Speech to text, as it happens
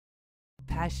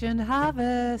Passion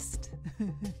Harvest.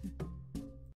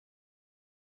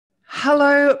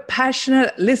 Hello,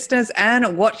 passionate listeners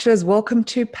and watchers. Welcome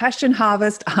to Passion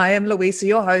Harvest. I am Louisa,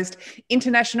 your host,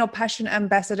 International Passion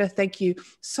Ambassador. Thank you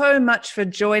so much for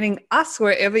joining us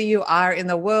wherever you are in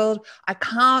the world. I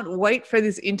can't wait for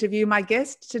this interview. My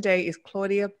guest today is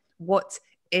Claudia Watts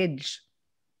Edge.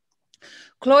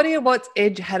 Claudia Watts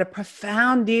Edge had a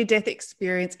profound near-death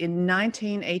experience in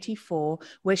 1984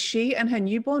 where she and her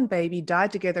newborn baby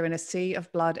died together in a sea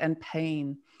of blood and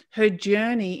pain. Her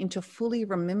journey into fully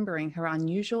remembering her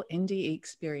unusual NDE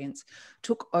experience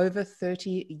took over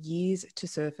 30 years to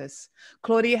surface.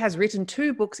 Claudia has written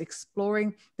 2 books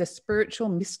exploring the spiritual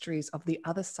mysteries of the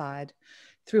other side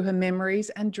through her memories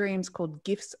and dreams called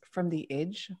Gifts from the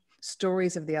Edge,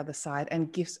 Stories of the Other Side,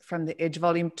 and Gifts from the Edge,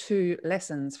 Volume 2,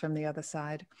 Lessons from the Other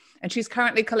Side. And she's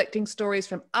currently collecting stories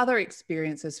from other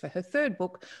experiences for her 3rd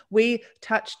book, We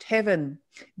Touched Heaven.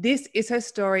 This is her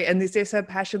story and this is her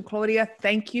passion. Claudia,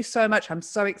 thank you so much. I'm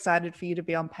so excited for you to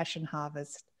be on Passion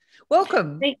Harvest.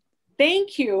 Welcome.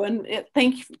 Thank you. And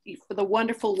thank you for the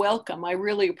wonderful welcome. I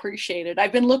really appreciate it.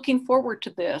 I've been looking forward to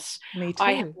this. Me too.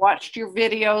 I have watched your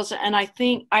videos and I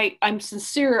think I'm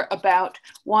sincere about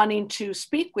wanting to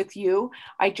speak with you.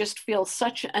 I just feel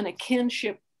such an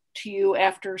kinship to you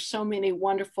after so many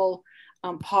wonderful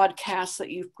podcasts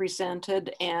that you've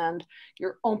presented and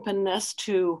your openness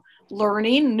to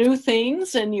learning new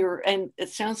things and it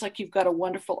sounds like you've got a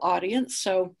wonderful audience.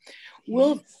 So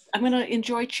I'm going to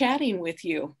enjoy chatting with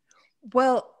you.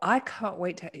 Well, I can't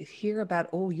wait to hear about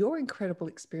all your incredible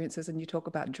experiences, and you talk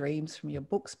about dreams from your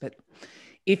books, but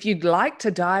if you'd like to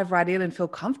dive right in and feel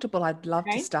comfortable, I'd love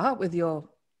to start with your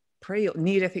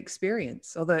near-death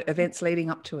experience or the events leading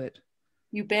up to it.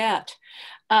 You bet.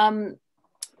 My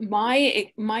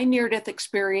near-death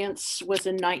experience was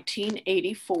in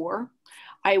 1984.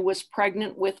 I was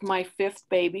pregnant with my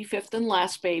 5th and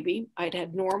last baby. I'd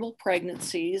had normal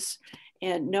pregnancies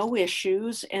and no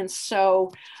issues. And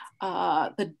so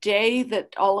the day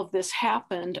that all of this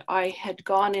happened, I had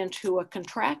gone into a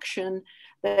contraction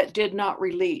that did not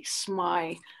release.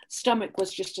 My stomach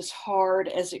was just as hard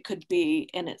as it could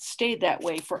be, and it stayed that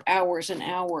way for hours and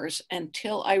hours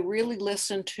until I really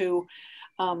listened to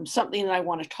something that I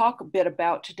want to talk a bit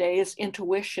about today is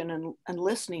intuition and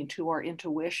listening to our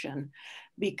intuition,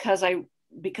 because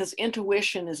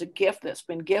intuition is a gift that's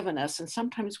been given us, and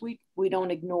sometimes we don't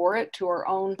ignore it to our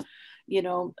own,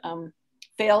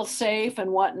 fail safe and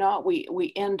whatnot.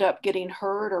 We end up getting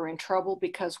hurt or in trouble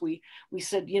because we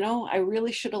said, I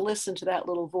really should have listened to that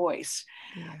little voice.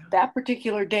 Yeah. That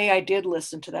particular day, I did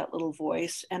listen to that little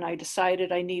voice, and I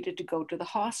decided I needed to go to the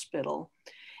hospital.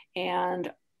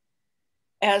 And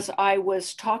as I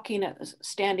was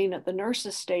standing at the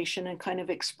nurse's station and kind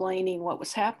of explaining what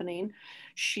was happening,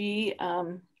 she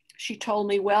told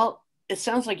me, well, it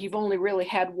sounds like you've only really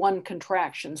had 1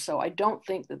 contraction, so I don't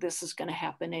think that this is going to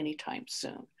happen anytime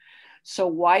soon. So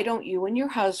why don't you and your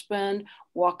husband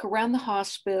walk around the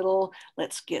hospital?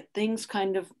 Let's get things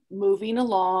kind of moving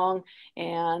along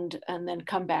and then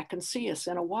come back and see us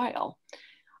in a while.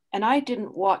 And I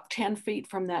didn't walk 10 feet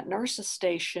from that nurse's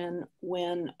station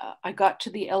when I got to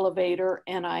the elevator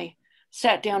and I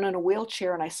sat down in a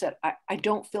wheelchair and I said, I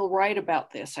don't feel right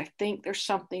about this. I think there's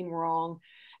something wrong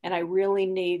and I really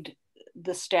need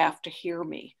the staff to hear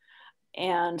me.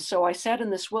 And so I sat in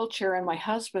this wheelchair and my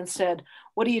husband said,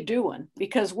 what are you doing?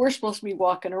 Because we're supposed to be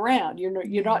walking around.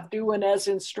 You're not doing as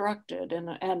instructed.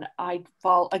 And I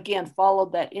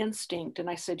followed that instinct. And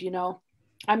I said,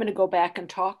 I'm going to go back and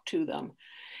talk to them.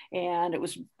 And it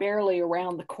was barely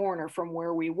around the corner from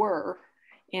where we were.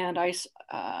 And I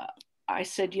said,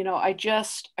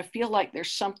 I feel like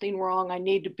there's something wrong. I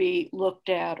need to be looked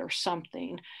at or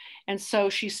something. And so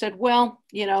she said, well,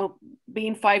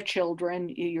 being 5 children,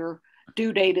 your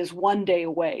due date is 1 day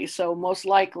away. So most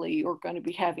likely you're going to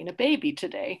be having a baby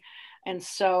today. And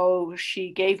so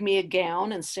she gave me a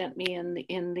gown and sent me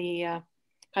in the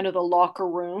kind of the locker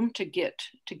room to get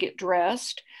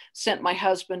dressed, sent my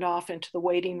husband off into the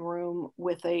waiting room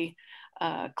with a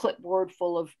clipboard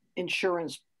full of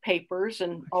insurance papers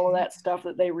and all of that stuff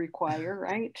that they require,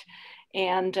 right?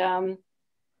 And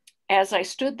as I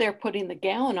stood there putting the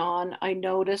gown on, I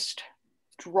noticed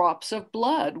drops of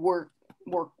blood were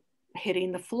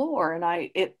hitting the floor, and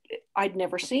I'd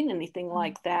never seen anything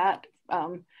like that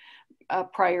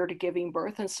prior to giving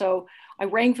birth. And so I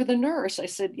rang for the nurse. I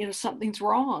said, something's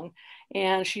wrong.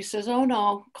 And she says, oh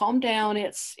no, calm down.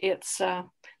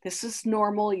 This is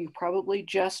normal. You probably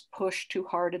just pushed too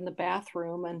hard in the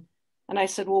bathroom. And I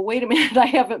said, well, wait a minute, I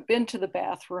haven't been to the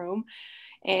bathroom.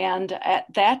 And at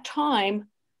that time,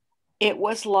 it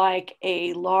was like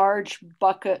a large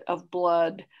bucket of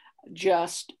blood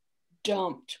just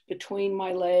dumped between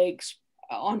my legs,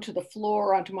 onto the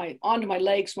floor, onto my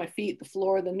legs, my feet, the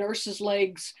floor, the nurse's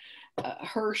legs,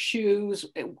 her shoes,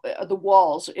 the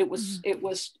walls. It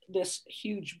was this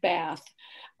huge bath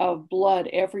of blood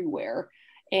everywhere,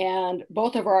 and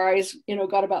both of our eyes,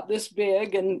 got about this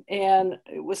big, and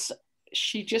it was.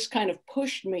 She just kind of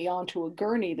pushed me onto a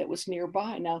gurney that was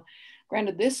nearby. Now,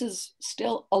 granted, this is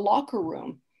still a locker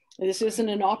room. This isn't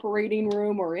an operating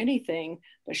room or anything,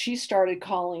 but she started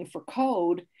calling for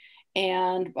code.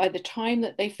 And by the time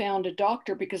that they found a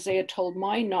doctor, because they had told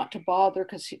mine not to bother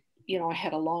because, I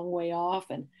had a long way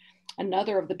off, and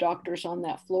another of the doctors on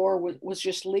that floor was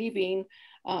just leaving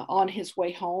on his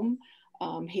way home.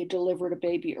 He had delivered a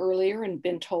baby earlier and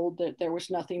been told that there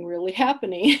was nothing really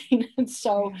happening. And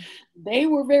so they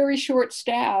were very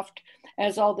short-staffed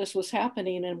as all this was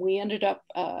happening. And we ended up,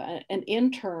 an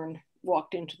intern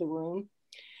walked into the room,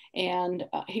 and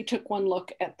he took one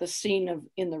look at the scene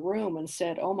in the room and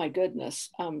said, "Oh my goodness,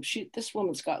 this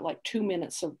woman's got like 2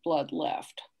 minutes of blood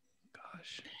left."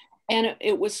 Gosh. And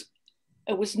it was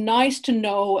nice to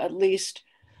know at least,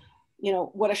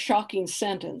 what a shocking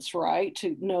sentence, right?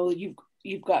 To know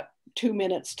you've got 2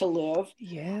 minutes to live.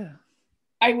 Yeah.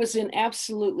 I was in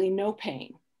absolutely no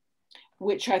pain,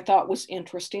 which I thought was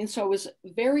interesting. So I was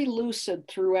very lucid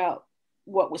throughout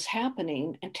what was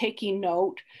happening and taking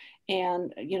note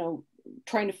and,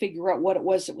 trying to figure out what it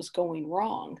was that was going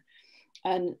wrong.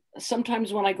 And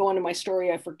sometimes when I go into my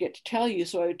story, I forget to tell you.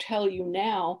 So I would tell you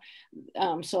now,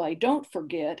 so I don't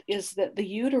forget, is that the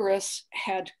uterus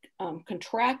had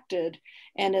contracted.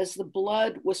 And as the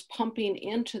blood was pumping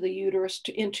into the uterus,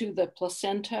 into the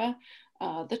placenta,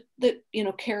 that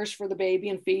cares for the baby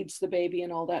and feeds the baby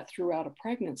and all that throughout a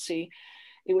pregnancy,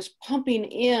 it was pumping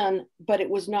in, but it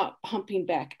was not pumping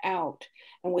back out.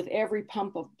 And with every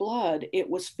pump of blood, it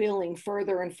was filling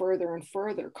further and further and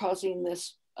further, causing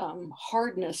this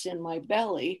hardness in my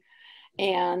belly.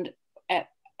 And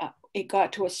it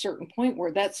got to a certain point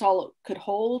where that's all it could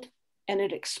hold, and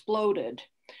it exploded.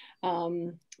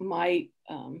 My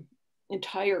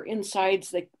entire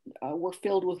insides, they were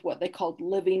filled with what they called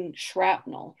living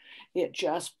shrapnel. It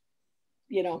just,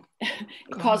 it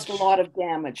caused a lot of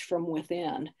damage from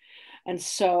within. And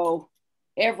so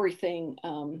everything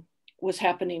was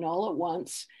happening all at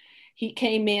once. He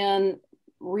came in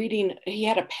reading, he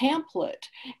had a pamphlet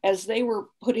as they were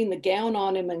putting the gown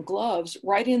on him and gloves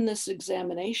right in this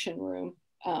examination room.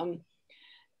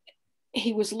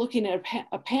 He was looking at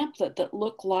a pamphlet that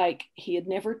looked like he had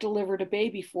never delivered a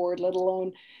baby for, let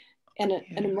alone an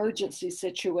emergency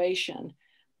situation.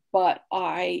 But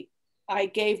I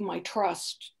gave my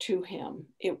trust to him.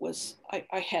 It was,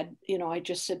 I had, I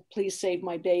just said, "Please save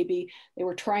my baby." They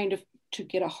were trying to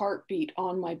get a heartbeat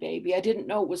on my baby. I didn't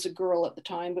know it was a girl at the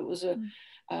time, but it was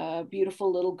a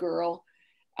beautiful little girl.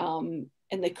 And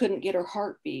they couldn't get her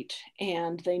heartbeat,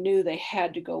 and they knew they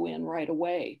had to go in right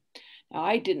away.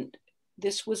 Now,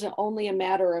 this was only a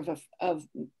matter of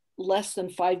less than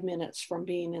 5 minutes from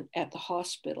being at the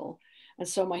hospital. And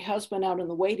so my husband out in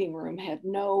the waiting room had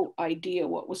no idea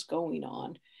what was going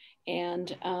on.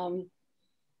 And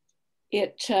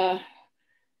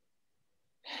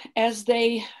as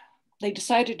they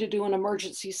decided to do an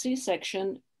emergency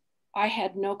C-section, I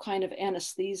had no kind of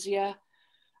anesthesia,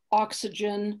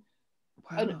 oxygen,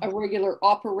 a regular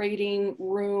operating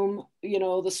room,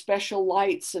 the special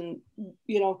lights, and,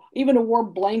 even a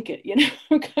warm blanket,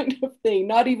 kind of thing,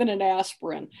 not even an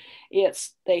aspirin.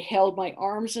 They held my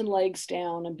arms and legs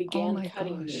down and began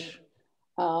cutting me.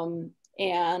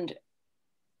 And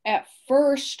at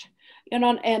first,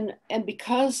 and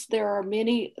because there are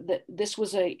many, this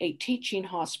was a teaching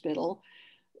hospital,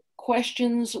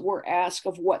 questions were asked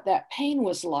of what that pain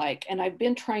was like. And I've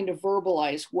been trying to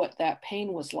verbalize what that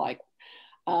pain was like.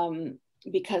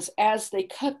 Because as they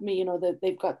cut me, that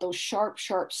they've got those sharp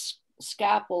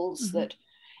scalpels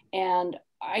and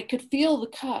I could feel the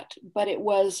cut, but it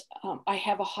was, I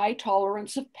have a high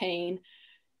tolerance of pain,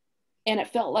 and it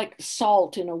felt like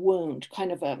salt in a wound,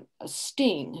 kind of a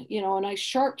sting, a nice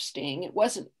sharp sting. It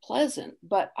wasn't pleasant,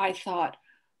 but I thought,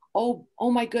 oh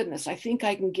my goodness, I think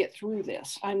I can get through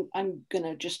this. I'm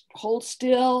gonna just hold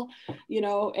still,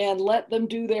 and let them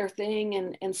do their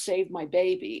thing and save my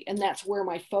baby. And that's where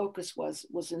my focus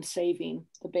was in saving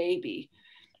the baby.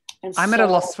 And I'm at a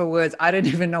loss for words. I don't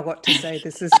even know what to say.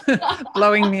 This is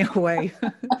blowing me away.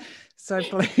 So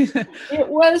please. It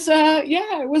was,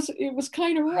 it was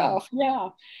kind of rough. Yeah.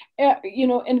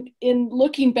 And in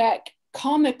looking back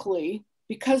comically,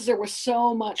 because there was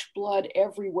so much blood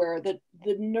everywhere that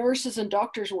the nurses and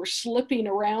doctors were slipping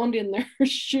around in their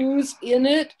shoes in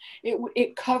it.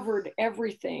 It covered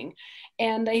everything.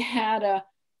 And they had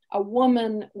a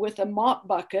woman with a mop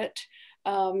bucket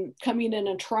coming in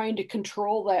and trying to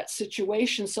control that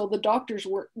situation so the doctors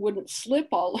wouldn't slip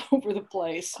all over the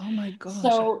place. Oh my gosh.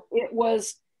 So it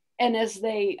was, and as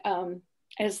they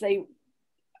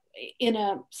in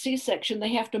a C-section,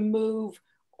 they have to move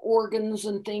organs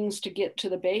and things to get to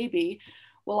the baby.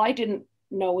 Well, I didn't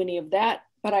know any of that,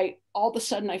 but all of a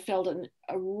sudden I felt a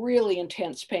really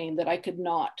intense pain that I could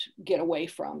not get away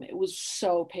from. It was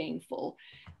so painful.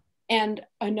 And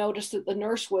I noticed that the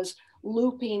nurse was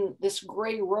looping this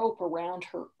gray rope around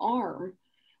her arm.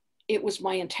 It was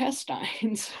my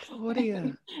intestines.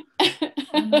 Claudia. Oh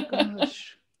my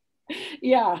gosh.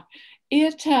 Yeah,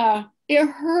 it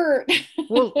hurt.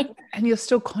 Well, and you're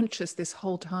still conscious this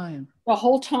whole time. The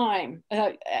whole time.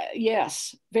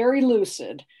 Yes, very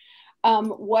lucid.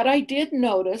 What I did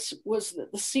notice was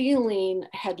that the ceiling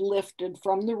had lifted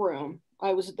from the room.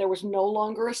 There was no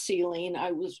longer a ceiling.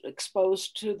 I was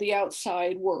exposed to the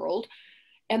outside world,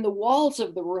 and the walls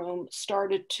of the room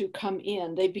started to come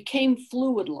in. They became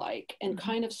fluid-like and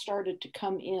kind of started to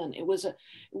come in.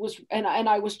 And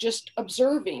I was just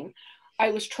observing. I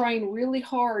was trying really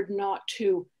hard not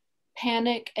to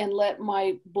panic and let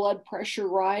my blood pressure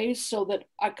rise, so that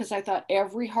because I thought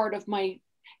every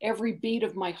beat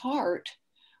of my heart,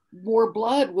 more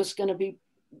blood was going to be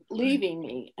leaving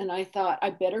me. And I thought I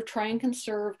better try and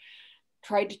conserve,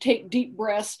 tried to take deep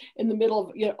breaths in the middle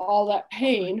of all that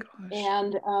pain.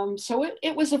 And so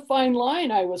it was a fine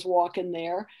line I was walking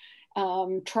there,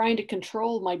 trying to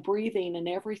control my breathing and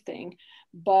everything.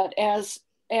 But as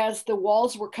the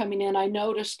walls were coming in, I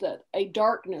noticed that a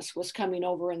darkness was coming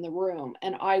over in the room,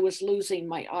 and I was losing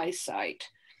my eyesight.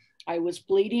 I was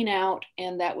bleeding out,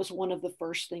 and that was one of the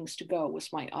first things to go,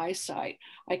 was my eyesight.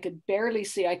 I could barely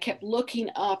see. I kept looking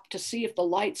up to see if the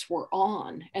lights were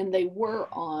on, and they were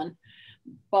on.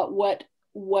 But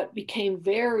what became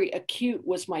very acute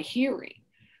was my hearing.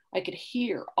 I could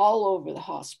hear all over the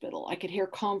hospital. I could hear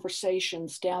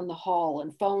conversations down the hall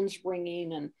and phones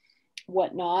ringing and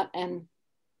whatnot. And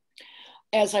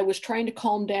as I was trying to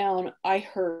calm down, I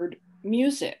heard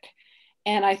music.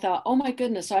 And I thought, oh my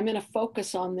goodness, I'm going to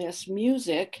focus on this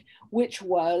music, which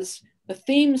was the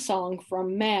theme song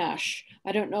from MASH.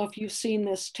 I don't know if you've seen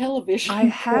this television. I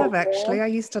have actually. I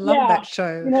used to love that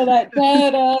show. You know, that da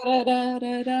da da da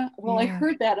da da. Well, I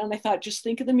heard that and I thought, just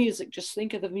think of the music, just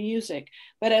think of the music.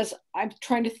 But as I'm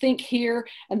trying to think here,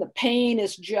 and the pain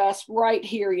is just right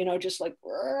here, just like,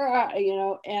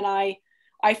 and I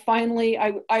finally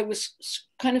was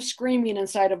kind of screaming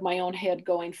inside of my own head,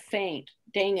 going, faint,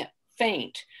 dang it,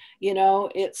 faint,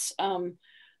 it's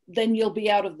then you'll be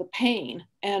out of the pain.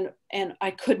 And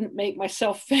I couldn't make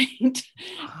myself faint.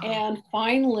 And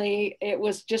finally it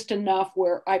was just enough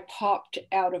where I popped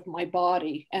out of my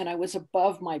body and I was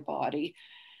above my body,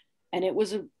 and it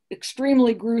was an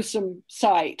extremely gruesome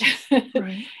sight.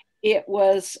 Right. It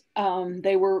was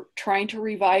they were trying to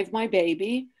revive my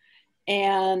baby,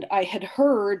 and I had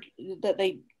heard that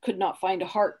they could not find a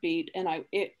heartbeat, and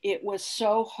it was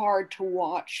so hard to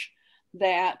watch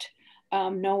that,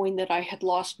 knowing that I had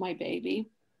lost my baby,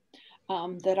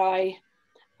 and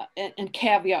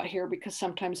caveat here, because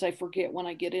sometimes I forget when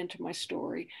I get into my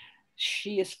story,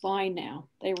 she is fine now.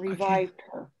 They revived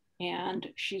her, and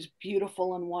she's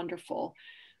beautiful and wonderful.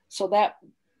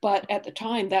 But at the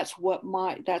time, that's what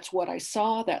I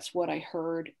saw, that's what I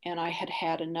heard, and I had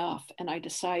had enough. And I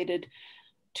decided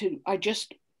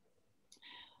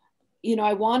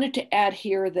I wanted to add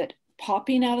here that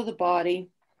popping out of the body,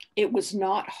 it was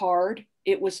not hard.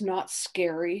 It was not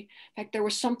scary. In fact, there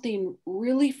was something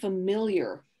really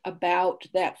familiar about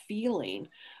that feeling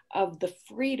of the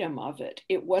freedom of it.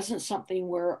 It wasn't something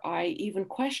where I even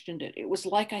questioned it. It was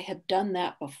like I had done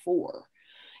that before.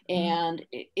 And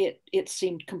it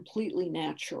seemed completely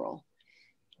natural.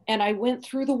 And I went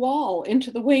through the wall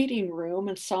into the waiting room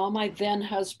and saw my then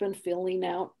husband filling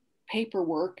out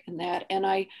paperwork and that. And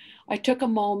I took a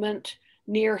moment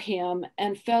near him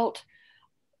and felt,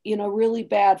 really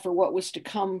bad for what was to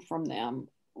come from them,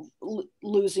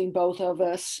 losing both of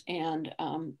us, and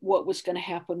what was going to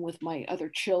happen with my other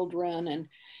children.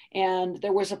 And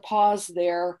there was a pause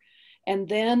there. And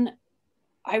then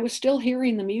I was still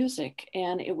hearing the music,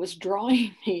 and it was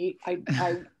drawing me.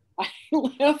 I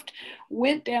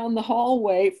went down the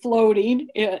hallway floating,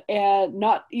 and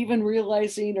not even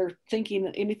realizing or thinking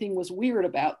that anything was weird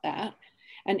about that,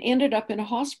 and ended up in a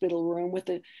hospital room with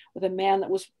a man that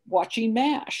was watching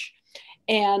MASH.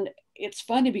 And it's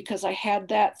funny because I had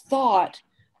that thought,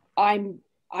 I'm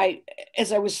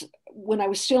when I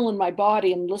was still in my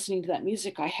body and listening to that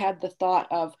music, I had the thought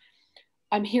of,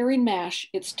 I'm hearing MASH.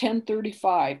 It's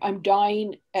 10:35. I'm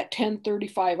dying at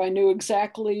 10:35. I knew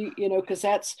exactly, because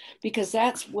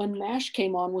that's when MASH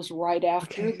came on, was right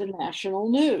after the national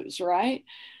news, right?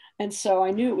 And so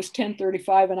I knew it was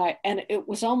 10:35, and it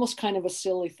was almost kind of a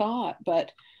silly thought,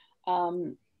 but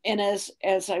and as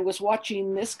I was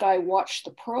watching this guy watch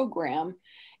the program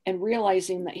and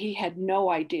realizing that he had no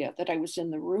idea that I was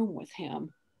in the room with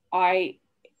him, I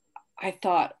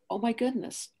thought, oh my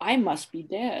goodness, I must be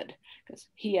dead, because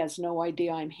he has no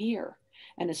idea I'm here.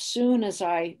 And as soon as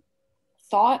I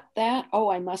thought that,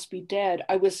 oh, I must be dead,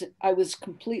 I was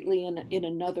completely in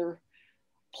another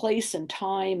place and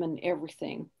time and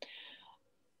everything.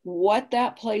 What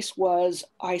that place was,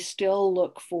 I still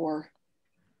look for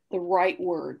the right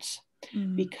words,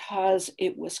 because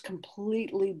it was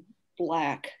completely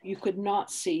black. You could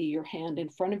not see your hand in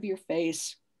front of your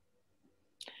face.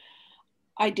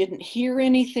 I didn't hear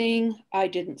anything. I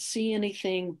didn't see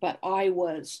anything, but I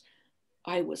was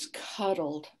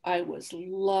cuddled. I was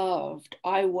loved.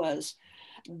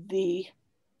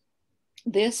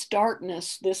 This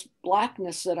darkness, this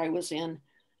blackness that I was in,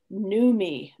 knew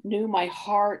me, knew my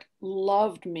heart,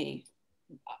 loved me.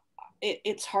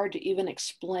 It's hard to even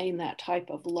explain that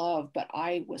type of love, but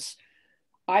I was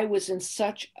in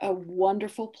such a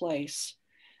wonderful place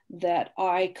that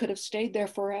I could have stayed there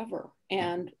forever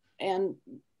and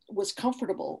was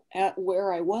comfortable at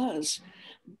where I was.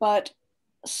 But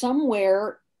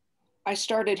somewhere I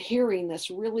started hearing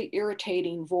this really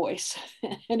irritating voice,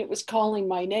 and it was calling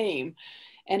my name,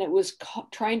 and it was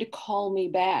trying to call me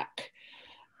back.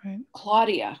 Right.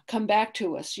 Claudia, come back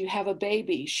to us. You have a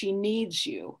baby. She needs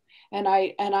you. And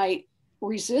I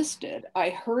resisted. I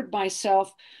heard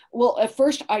myself. Well, at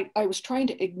first I was trying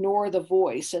to ignore the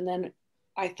voice. And then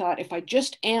I thought, if I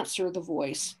just answer the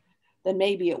voice, then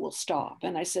maybe it will stop.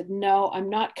 And I said, no, I'm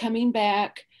not coming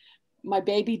back. My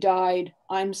baby died.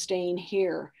 I'm staying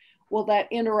here. Well, that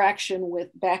interaction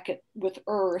with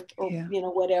Earth, or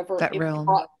whatever, that realm,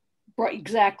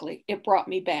 exactly, it brought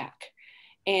me back.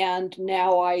 And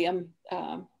now I am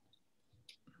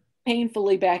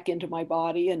painfully back into my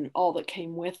body and all that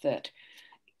came with it.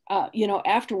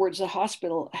 Afterwards, the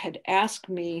hospital had asked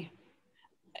me,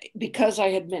 because I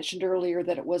had mentioned earlier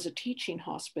that it was a teaching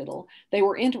hospital, they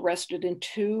were interested in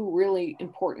two really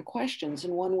important questions.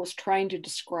 And one was trying to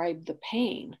describe the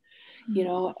pain,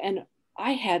 and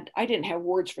I didn't have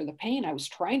words for the pain. I was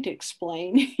trying to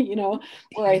explain,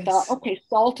 where I thought, okay,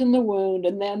 salt in the wound,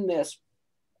 and then this,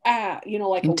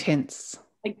 like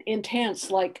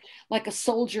intense, like a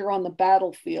soldier on the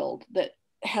battlefield that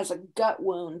has a gut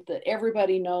wound that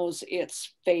everybody knows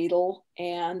it's fatal,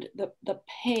 and the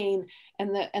pain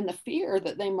and the fear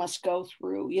that they must go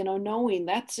through, knowing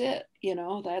that's it,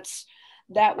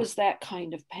 that was that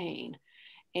kind of pain.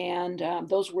 And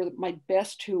those were my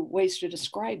best two ways to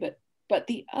describe it. But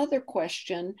the other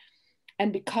question,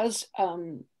 and because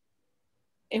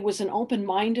it was an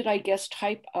open-minded, I guess,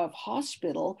 type of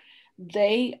hospital,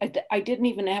 I didn't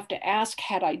even have to ask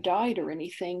had I died or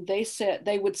anything. They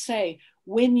would say,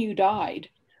 when you died,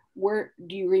 where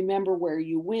do you remember where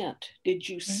you went? Did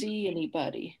you see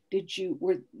anybody? Did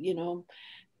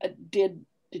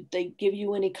they give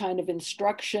you any kind of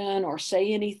instruction or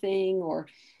say anything? Or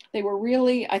they were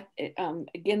really,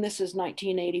 again, this is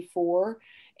 1984,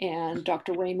 and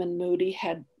Dr. Raymond Moody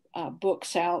had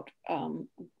books out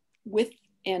with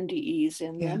NDEs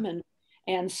in them,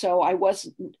 and so I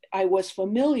was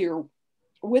familiar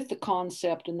with the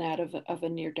concept and that of a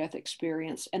near-death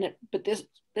experience, but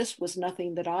this was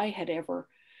nothing that I had ever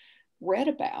read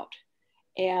about,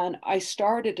 and I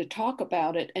started to talk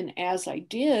about it, and as I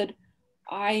did,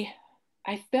 I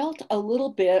felt a little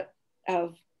bit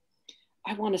of,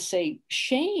 I want to say,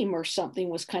 shame or something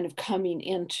was kind of coming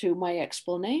into my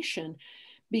explanation,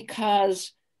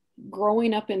 because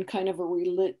growing up in kind of a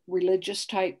religious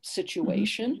type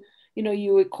situation,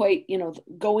 you equate,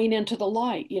 going into the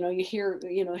light, you hear,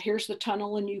 here's the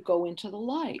tunnel and you go into the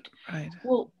light. Right.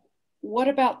 Well, what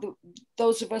about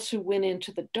those of us who went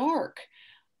into the dark?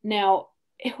 Now,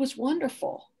 it was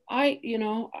wonderful.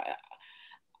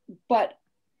 But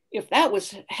if that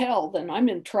was hell, then I'm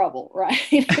in trouble, right?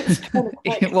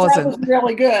 It wasn't. That was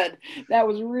really good. That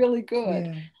was really good.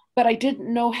 Yeah. But I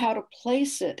didn't know how to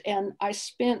place it. And I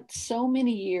spent so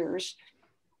many years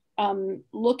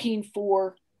looking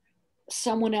for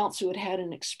someone else who had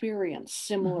an experience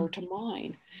similar to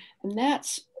mine. And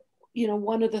that's,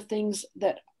 one of the things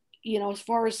that, as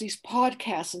far as these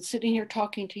podcasts and sitting here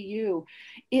talking to you,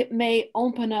 it may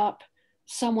open up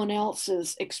someone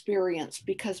else's experience,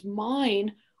 because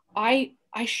mine, I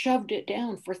I shoved it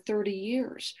down for 30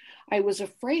 years. I was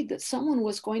afraid that someone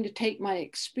was going to take my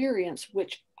experience,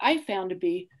 which I found to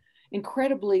be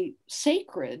incredibly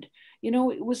sacred. You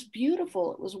know, it was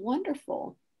beautiful, it was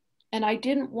wonderful. And I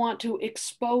didn't want to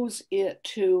expose it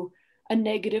to a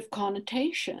negative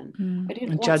connotation. I didn't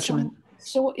want judgment.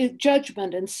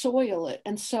 Judgment and soil it.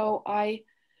 And so I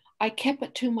kept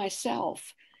it to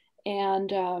myself.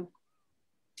 And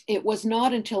it was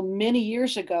not until many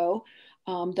years ago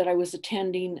that I was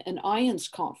attending an IONS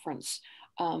conference.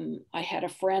 I had a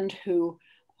friend who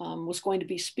was going to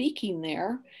be speaking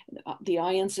there. The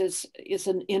IONS is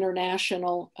an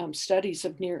international studies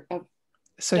of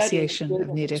Association of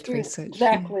Near-Death Research.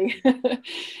 Exactly. Yeah.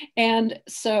 And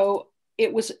so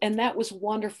that was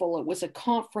wonderful. It was a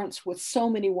conference with so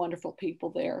many wonderful people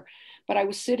there. But I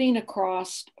was sitting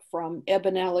across from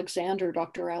Eben Alexander,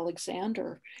 Dr.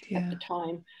 Alexander at the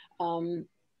time.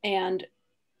 And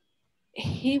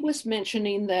he was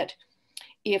mentioning that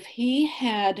if he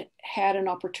had had an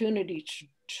opportunity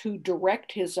to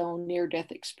direct his own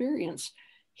near-death experience,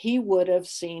 he would have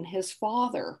seen his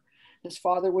father. His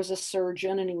father was a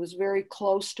surgeon and he was very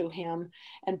close to him.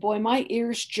 And boy, my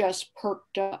ears just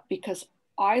perked up because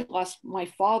I lost my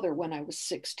father when I was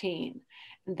 16.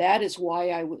 And that is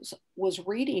why I was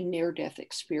reading near-death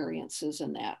experiences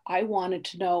and that. I wanted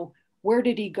to know, where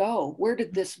did he go? Where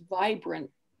did this vibrant,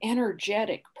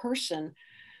 energetic person?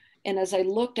 And as I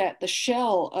looked at the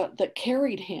shell that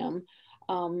carried him,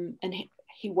 and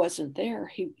he wasn't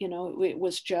there. It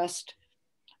was just,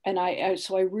 and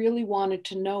so I really wanted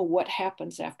to know what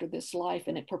happens after this life.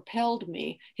 And it propelled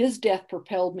me, his death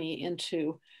propelled me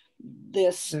into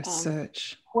this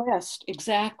search quest.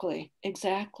 Exactly.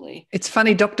 It's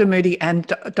funny, Dr. Moody and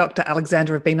Dr.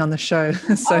 Alexander have been on the show.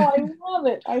 So I love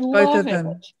it. I love both of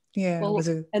them. Yeah. Well,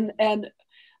 and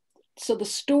so the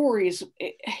stories,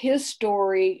 his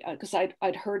story, because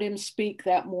I'd heard him speak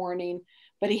that morning,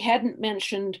 but he hadn't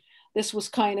mentioned, this was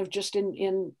kind of just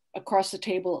in across the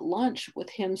table at lunch with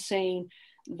him saying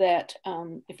that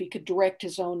if he could direct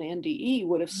his own NDE, he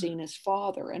would have seen his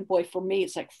father. And boy, for me,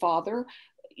 it's like, father,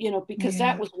 because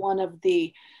that was one of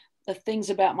the things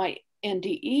about my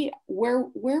NDE. Where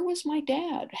was my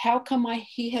dad? How come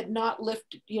he had not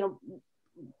lifted,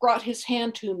 brought his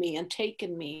hand to me and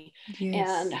taken me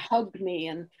and hugged me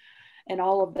and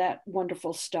all of that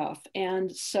wonderful stuff.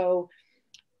 And so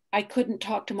I couldn't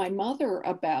talk to my mother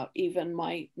about even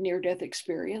my near-death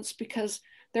experience because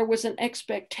there was an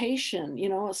expectation,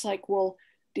 it's like, well,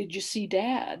 did you see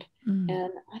Dad?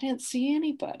 And I didn't see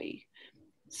anybody.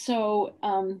 So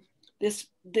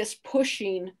this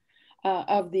pushing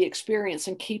of the experience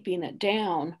and keeping it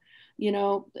down,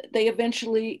 it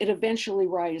eventually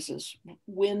rises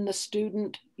when the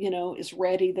student, is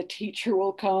ready, the teacher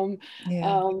will come.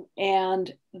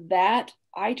 And that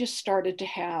I just started to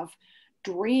have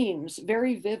dreams,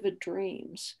 very vivid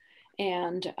dreams.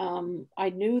 And I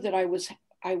knew that I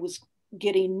was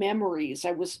getting memories.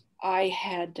 I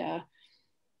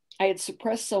had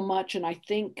suppressed so much. And I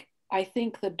think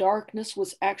the darkness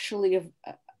was actually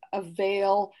a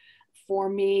veil for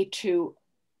me to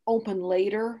open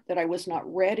later, that I was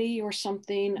not ready or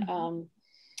something.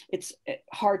 It's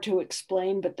hard to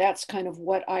explain, but that's kind of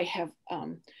what I have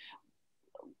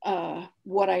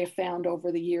found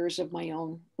over the years of my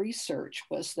own research,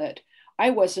 was that I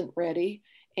wasn't ready.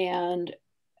 And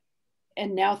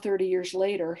now 30 years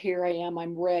later, here I am,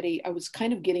 I'm ready. I was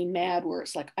kind of getting mad where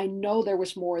it's like, I know there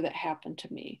was more that happened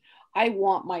to me. I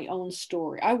want my own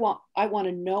story. I want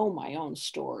to know my own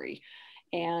story.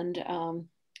 And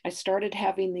I started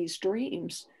having these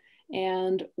dreams.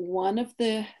 And one of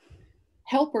the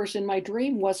helpers in my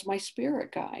dream was my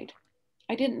spirit guide.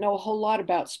 I didn't know a whole lot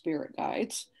about spirit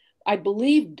guides. I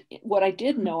believed what I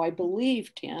did know, I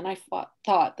believed in. I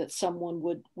thought that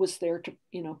someone was there to,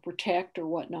 protect or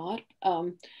whatnot,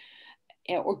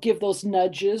 or give those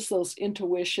nudges, those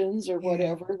intuitions or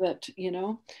whatever that,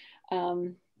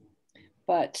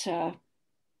 but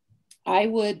I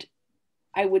would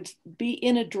be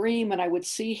in a dream and I would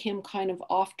see him kind of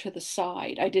off to the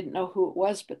side. I didn't know who it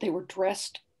was, but they were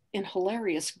dressed in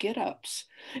hilarious get-ups.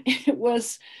 It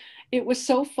was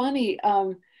so funny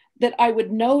that I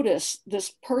would notice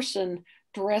this person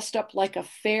dressed up like a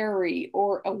fairy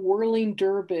or a whirling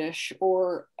dervish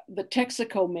or the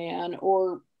Texaco man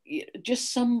or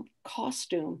just some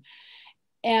costume.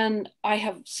 And I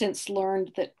have since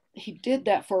learned that he did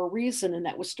that for a reason, and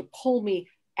that was to pull me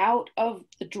out of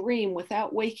the dream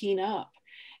without waking up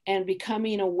and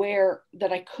becoming aware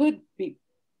that I could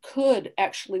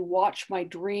actually watch my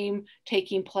dream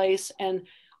taking place, and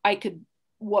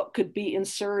what could be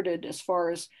inserted as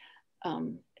far as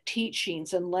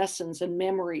teachings and lessons and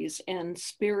memories and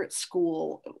spirit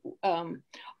school,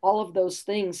 all of those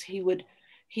things. He would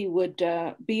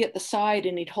be at the side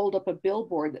and he'd hold up a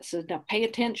billboard that said, now pay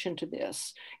attention to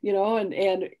this,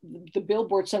 and the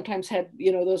billboard sometimes had,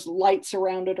 those lights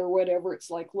around it or whatever. It's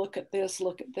like, look at this,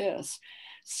 look at this.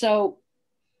 So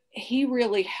he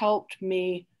really helped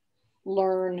me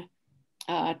learn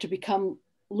to become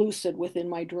lucid within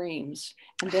my dreams.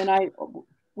 And then I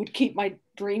would keep my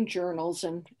dream journals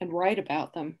and write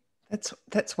about them.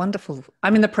 That's wonderful.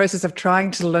 I'm in the process of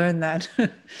trying to learn that.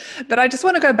 But I just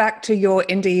want to go back to your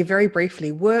NDE very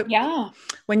briefly.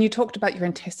 When you talked about your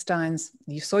intestines,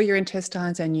 you saw your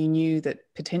intestines and you knew that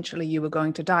potentially you were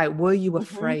going to die. Were you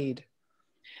afraid?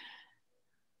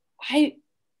 I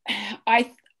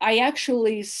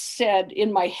actually said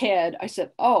in my head, I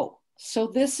said, oh, so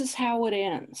this is how it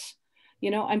ends.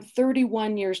 I'm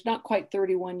 31 years, not quite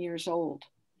 31 years old.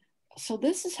 So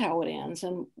this is how it ends.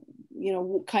 And,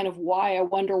 kind of why, I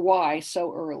wonder why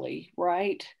so early,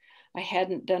 right? I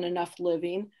hadn't done enough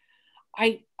living.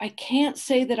 I can't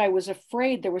say that I was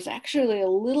afraid. There was actually a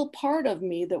little part of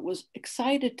me that was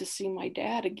excited to see my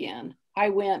dad again. I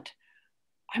went,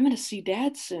 I'm going to see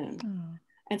Dad soon. Mm.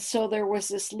 And so there was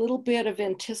this little bit of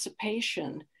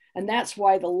anticipation. And that's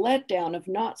why the letdown of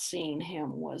not seeing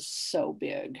him was so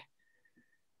big.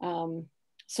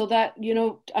 So that,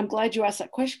 I'm glad you asked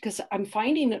that question, because I'm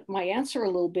finding my answer a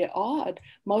little bit odd.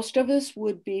 Most of us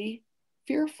would be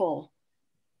fearful,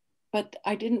 but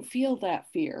I didn't feel that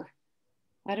fear.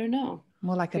 I don't know.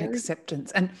 More like an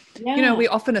acceptance. And, we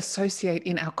often associate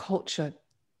in our culture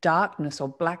darkness or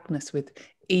blackness with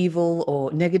evil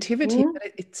or negativity,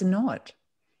 but it's not.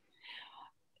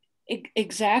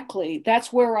 Exactly.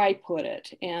 That's where I put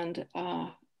it. And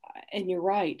you're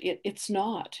right. It's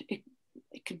not.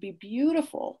 It could be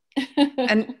beautiful.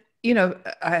 And,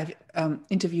 I've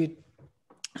interviewed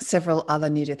several other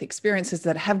near-death experiences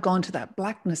that have gone to that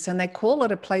blackness, and they call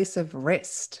it a place of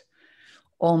rest,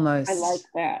 almost. I like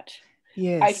that.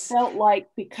 Yes. I felt like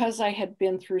because I had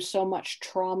been through so much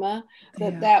trauma,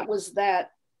 that was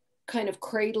that kind of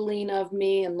cradling of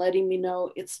me and letting me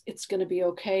know it's going to be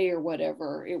okay or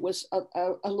whatever. It was a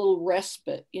little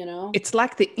respite, It's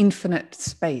like the infinite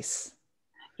space.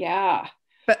 Yeah.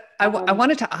 But I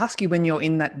wanted to ask you, when you're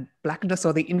in that blackness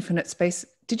or the infinite space,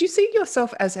 did you see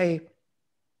yourself as a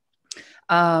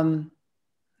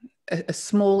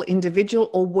small individual,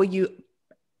 or were you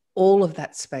all of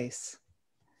that space?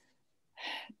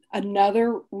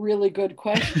 Another really good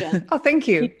question. Oh, thank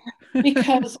you.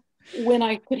 Because when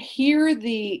I could hear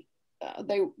they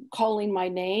calling my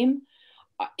name,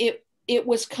 it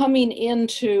was coming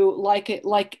into like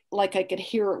I could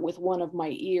hear it with one of my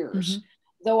ears. Mm-hmm.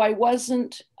 Though I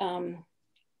wasn't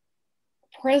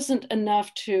present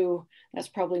enough to, that's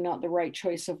probably not the right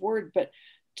choice of word, but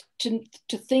to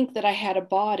think that I had a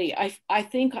body. I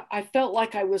think I felt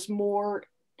like I was more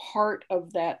part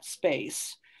of that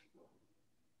space,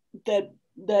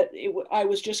 I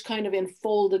was just kind of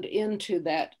enfolded into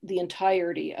the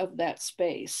entirety of that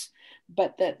space,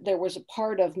 but that there was a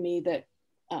part of me that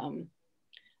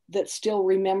still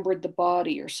remembered the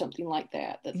body or something like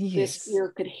that, yes. This ear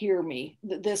could hear me,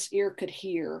 that this ear could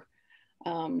hear,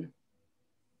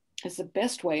 is the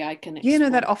best way I can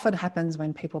explain. That often happens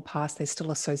when people pass. They're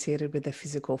still associated with their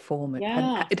physical form.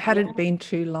 It hadn't been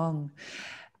too long.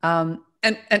 And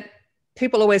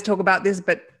people always talk about this,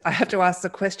 but I have to ask the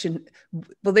question.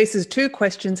 Well, this is two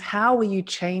questions. How were you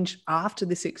changed after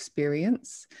this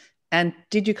experience? And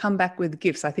did you come back with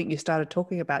gifts? I think you started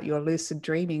talking about your lucid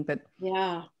dreaming, but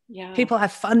people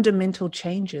have fundamental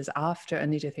changes after a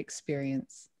near-death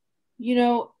experience.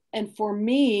 And for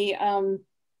me,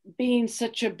 being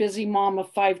such a busy mom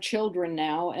of 5 children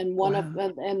now, and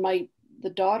the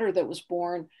daughter that was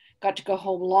born got to go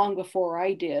home long before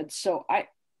I did. So I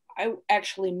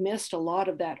actually missed a lot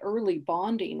of that early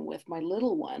bonding with my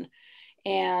little one,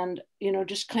 and,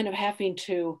 just kind of having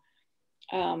to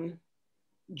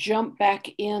jump back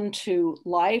into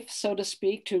life, so to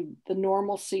speak, to the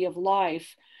normalcy of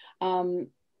life.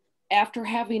 After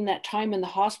having that time in the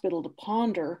hospital to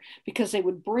ponder, because they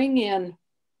would bring in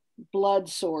blood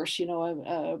source,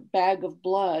 a bag of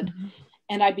blood, mm-hmm.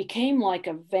 and I became like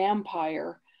a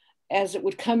vampire as it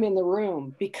would come in the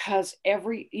room, because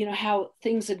how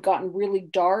things had gotten really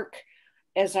dark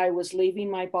as I was leaving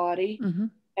my body. Mm-hmm.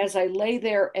 As I lay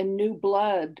there and new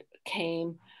blood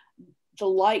came, the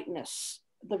lightness,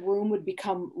 the room would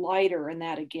become lighter and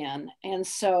that again. And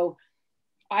so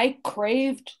I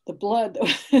craved the blood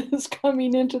that was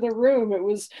coming into the room.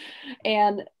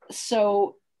 And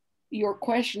so your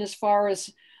question, as far as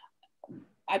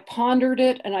I pondered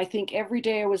it, and I think every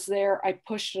day I was there, I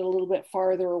pushed it a little bit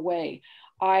farther away.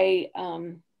 I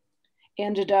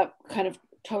ended up kind of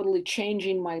totally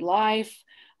changing my life,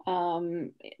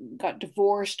 got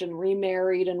divorced and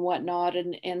remarried and whatnot.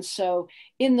 And so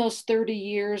in those 30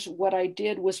 years, what I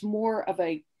did was more of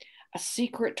a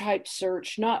secret type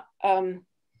search. Not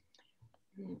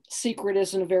secret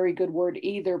isn't a very good word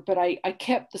either, but I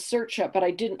kept the search up, but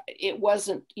it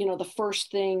wasn't, the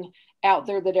first thing out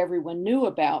there that everyone knew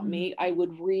about me. I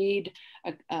would read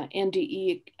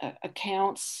NDE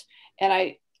accounts,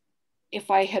 and if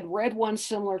I had read one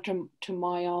similar to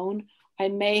my own, I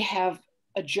may have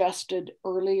adjusted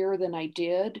earlier than I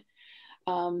did.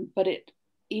 But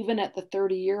even at the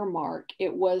 30-year mark,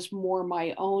 it was more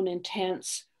my own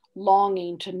intense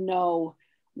longing to know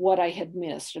what I had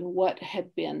missed and what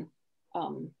had been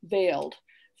veiled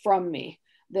from me,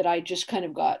 that I just kind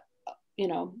of got,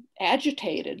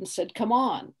 agitated and said, come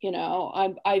on,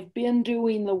 I've been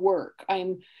doing the work.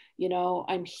 I'm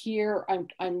here, I'm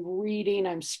reading,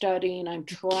 I'm studying, I'm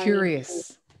trying.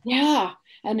 Curious. Yeah.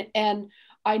 And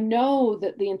I know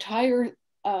that the entire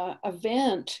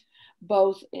event,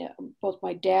 both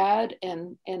my dad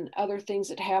and other things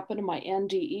that happened in my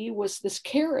NDE, was this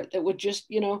carrot that would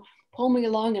just, pull me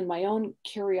along in my own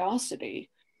curiosity.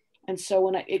 And so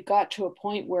when it got to a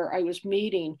point where I was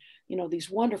meeting,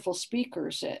 these wonderful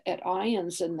speakers at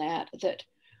IONS and that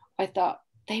I thought,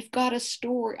 they've got a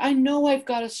story. I know I've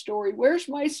got a story. Where's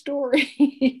my story?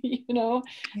 Yeah.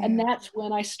 And that's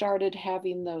when I started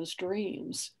having those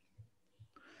dreams.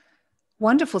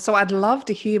 Wonderful. So I'd love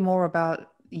to hear more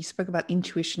about, you spoke about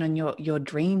intuition and your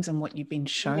dreams and what you've been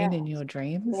shown in your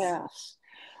dreams. Yes.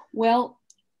 Well,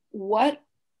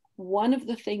 one of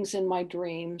the things in my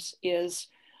dreams is,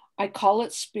 I call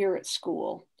it spirit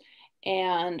school.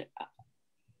 And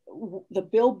the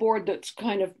billboard that's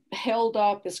kind of held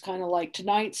up is kind of like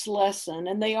tonight's lesson.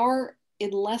 And they are in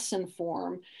lesson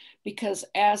form, because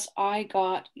as I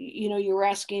got, you were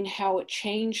asking how it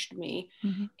changed me.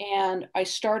 And I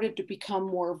started to become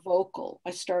more vocal.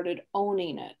 I started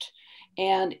owning it.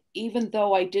 And even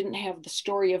though I didn't have the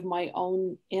story of my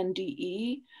own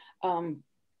NDE,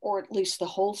 or at least the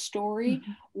whole story,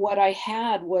 what I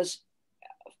had was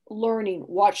learning,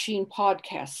 watching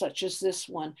podcasts such as this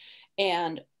one,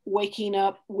 and waking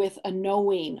up with a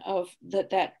knowing of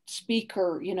that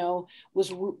speaker,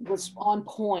 was on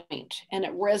point, and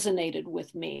it resonated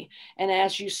with me. And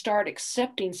as you start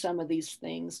accepting some of these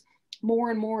things, more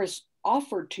and more is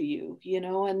offered to you,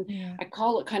 and I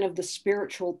call it kind of the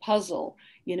spiritual puzzle,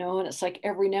 and it's like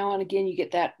every now and again you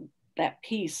get that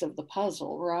piece of the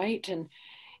puzzle, right?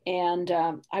 And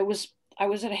I was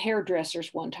at a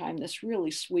hairdresser's one time, this really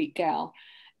sweet gal.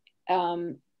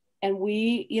 And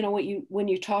we, when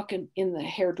you talk in the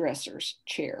hairdresser's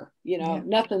chair,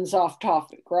 nothing's off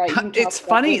topic, right? It's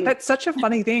funny. That's such a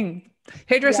funny thing.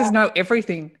 Hairdressers know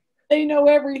everything. They know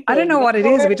everything. I don't know what it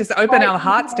is. We just open our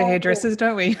hearts to hairdressers,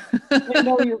 don't we? They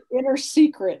know your inner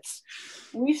secrets.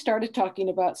 We started talking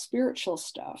about spiritual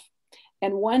stuff.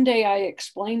 And one day I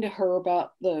explained to her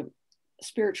about the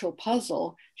spiritual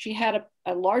puzzle. She had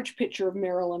a large picture of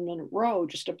Marilyn Monroe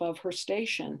just above her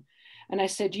station. And I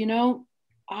said,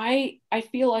 I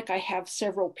feel like I have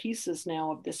several pieces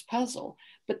now of this puzzle,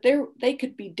 but they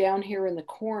could be down here in the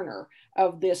corner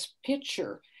of this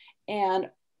picture. And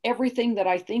everything that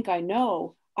I think I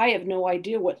know, I have no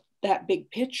idea what that big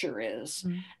picture is.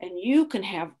 And you can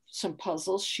have some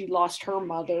puzzles. She lost her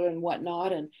mother and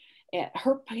whatnot, and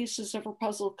her pieces of her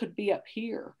puzzle could be up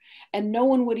here. And no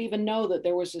one would even know that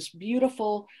there was this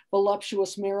beautiful,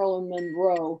 voluptuous Marilyn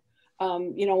Monroe,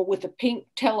 with a pink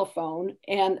telephone,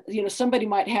 and, somebody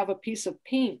might have a piece of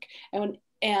pink.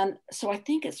 And so I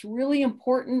think it's really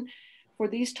important for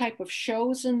these type of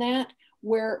shows and that,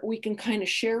 where we can kind of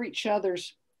share each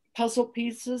other's puzzle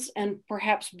pieces and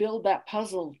perhaps build that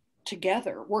puzzle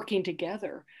together, working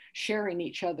together, sharing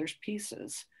each other's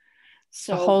pieces.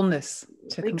 So a wholeness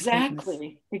to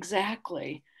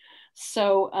exactly.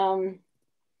 So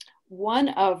one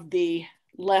of the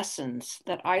lessons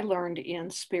that I learned in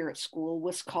spirit school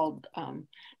was called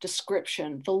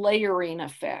description, the layering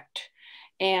effect.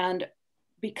 And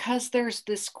because there's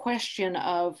this question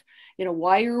of,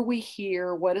 why are we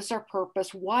here? What is our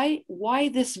purpose? Why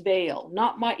this veil?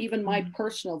 Not my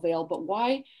personal veil, but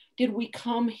why did we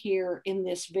come here in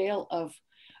this veil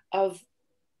of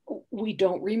we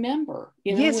don't remember?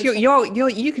 Yes,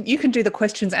 you can do the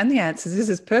questions and the answers. This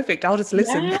is perfect. I'll just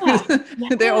listen.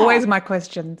 Yeah. They're always my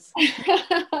questions.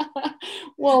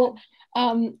 Well,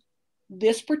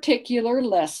 this particular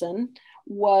lesson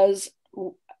was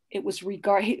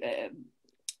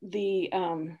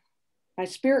my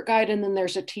spirit guide, and then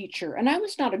there's a teacher. And I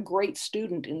was not a great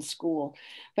student in school,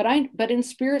 but in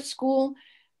spirit school,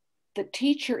 the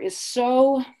teacher is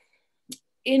so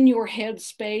in your head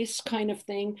space kind of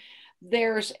thing.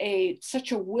 There's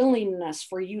such a willingness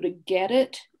for you to get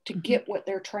it, to get what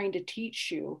they're trying to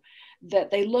teach you, that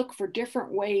they look for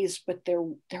different ways, but they're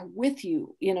with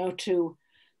you,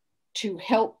 to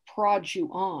help prod you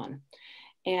on.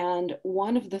 And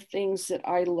one of the things that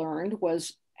I learned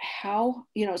was how,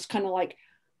 it's kind of like,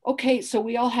 okay, so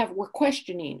we're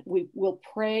questioning. We'll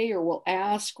pray or we'll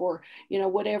ask, or,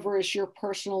 whatever is your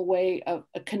personal way of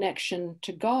a connection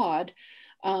to God,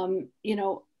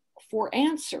 for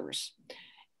answers.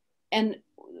 And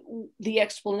the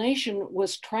explanation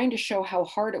was trying to show how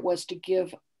hard it was to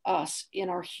give us in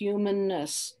our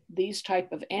humanness these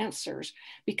type of answers,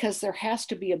 because there has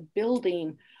to be a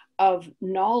building of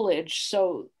knowledge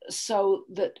so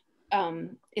that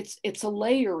it's a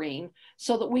layering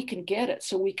so that we can get it,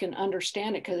 so we can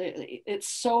understand it, because it's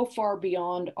so far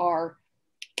beyond our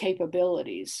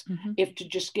capabilities. If to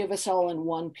just give us all in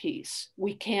one piece,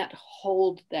 we can't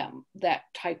hold that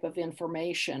type of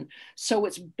information. So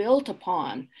it's built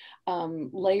upon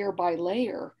layer by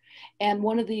layer. And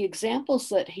one of the examples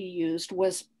that he used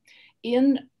was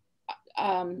in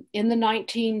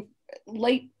the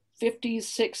late 50s,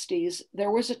 60s,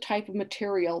 there was a type of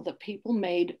material that people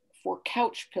made for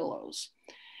couch pillows.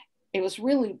 It was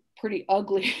really pretty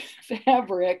ugly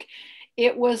fabric.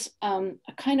 It was a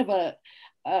kind of a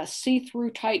see-through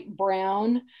type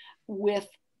brown with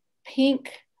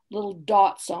pink little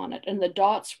dots on it. And the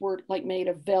dots were like made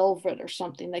of velvet or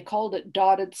something. They called it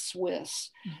dotted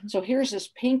Swiss. So here's this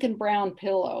pink and brown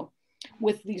pillow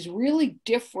with these really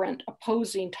different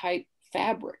opposing type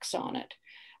fabrics on it.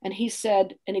 And he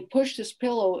said, and he pushed this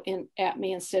pillow at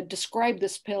me and said, describe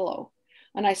this pillow.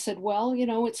 And I said, well,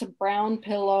 it's a brown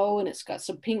pillow and it's got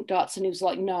some pink dots. And he was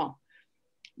like, no,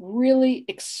 really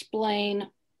explain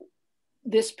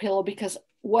this pillow, because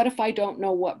what if I don't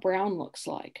know what brown looks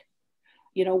like?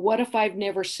 What if I've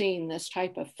never seen this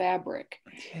type of fabric?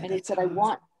 Yeah, and he said,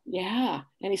 and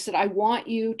he said, I want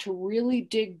you to really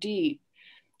dig deep.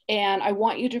 And I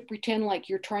want you to pretend like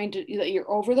that you're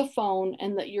over the phone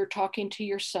and that you're talking to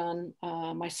your son,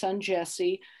 my son,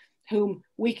 Jesse, whom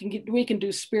we can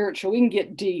do spiritual, we can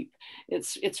get deep.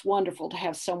 It's wonderful to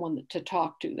have someone to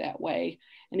talk to that way.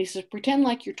 And he says, pretend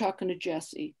like you're talking to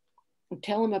Jesse and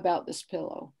tell him about this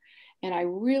pillow. And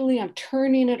I'm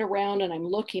turning it around and I'm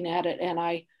looking at it. And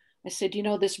I said,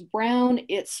 this brown,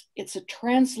 it's a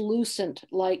translucent,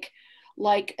 like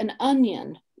an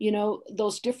onion,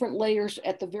 those different layers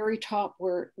at the very top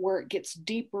where it gets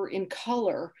deeper in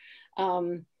color.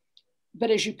 But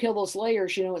as you peel those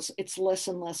layers, it's less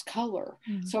and less color.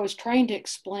 So I was trying to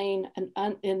explain,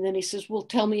 and then he says, well,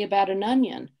 tell me about an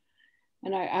onion.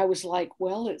 And I was like,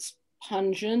 well, it's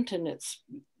pungent and it's,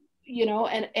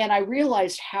 and I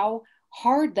realized how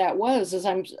hard that was as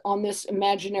I'm on this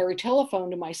imaginary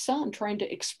telephone to my son trying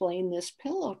to explain this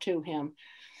pillow to him.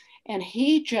 And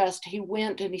he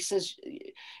went and he says,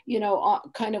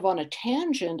 kind of on a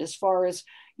tangent as far as,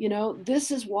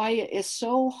 this is why it is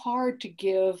so hard to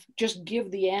give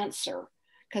the answer,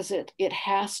 because it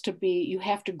has to be, you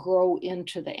have to grow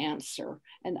into the answer.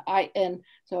 And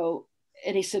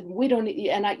he said,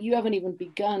 you haven't even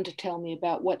begun to tell me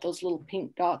about what those little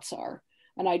pink dots are.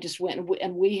 And I just went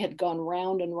and we had gone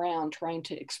round and round trying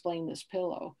to explain this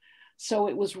pillow. So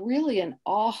it was really an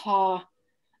aha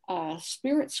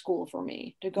spirit school for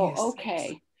me to go, yes,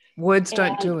 okay. Words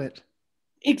don't do it.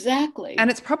 Exactly. And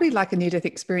it's probably like a near-death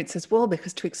experience as well,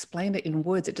 because to explain it in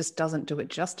words, it just doesn't do it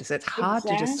justice. It's hard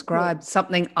to describe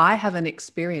something I haven't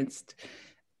experienced.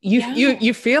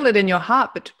 You feel it in your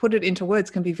heart, but to put it into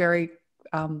words can be very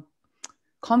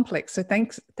complex. So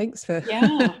thanks for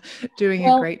doing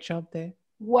a great job there.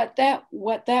 What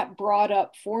that brought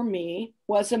up for me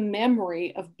was a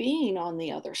memory of being on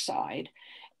the other side.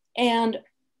 And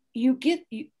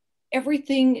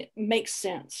everything makes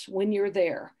sense when you're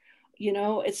there.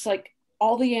 It's like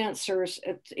all the answers,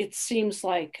 it seems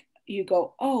like you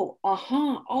go, oh,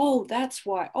 oh, that's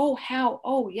why, oh, how,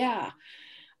 oh, yeah.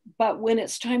 But when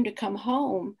it's time to come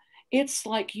home, it's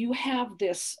like you have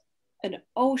an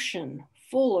ocean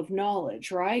full of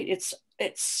knowledge, right? It's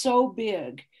so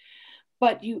big,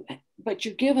 but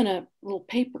you're given a little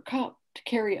paper cup to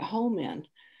carry it home in.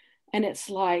 And it's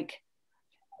like,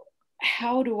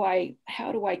 how do I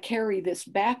carry this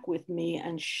back with me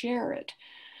and share it?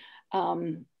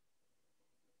 And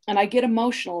I get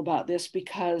emotional about this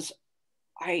because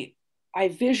I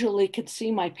visually could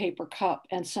see my paper cup,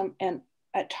 and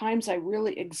at times I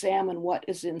really examine what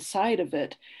is inside of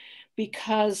it,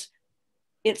 because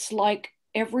it's like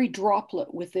every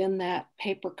droplet within that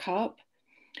paper cup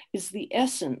is the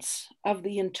essence of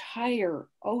the entire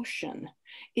ocean.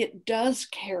 It does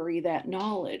carry that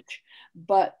knowledge,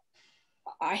 but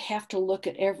I have to look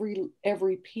at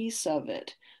every piece of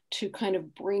it to kind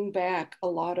of bring back a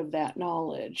lot of that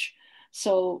knowledge.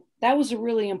 So that was a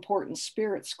really important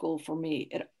spirit school for me.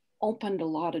 It opened a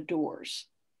lot of doors.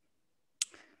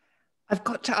 I've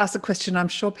got to ask a question. I'm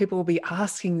sure people will be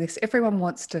asking this. Everyone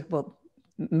wants to, well,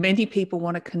 many people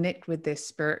want to connect with their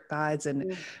spirit guides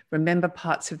and remember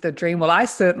parts of the dream. Well, I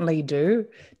certainly do.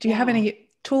 Do you have any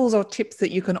tools or tips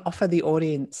that you can offer the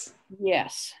audience?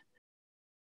 Yes.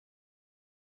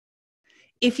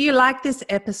 If you like this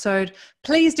episode,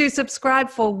 please do subscribe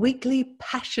for weekly,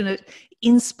 passionate,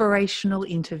 inspirational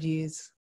interviews.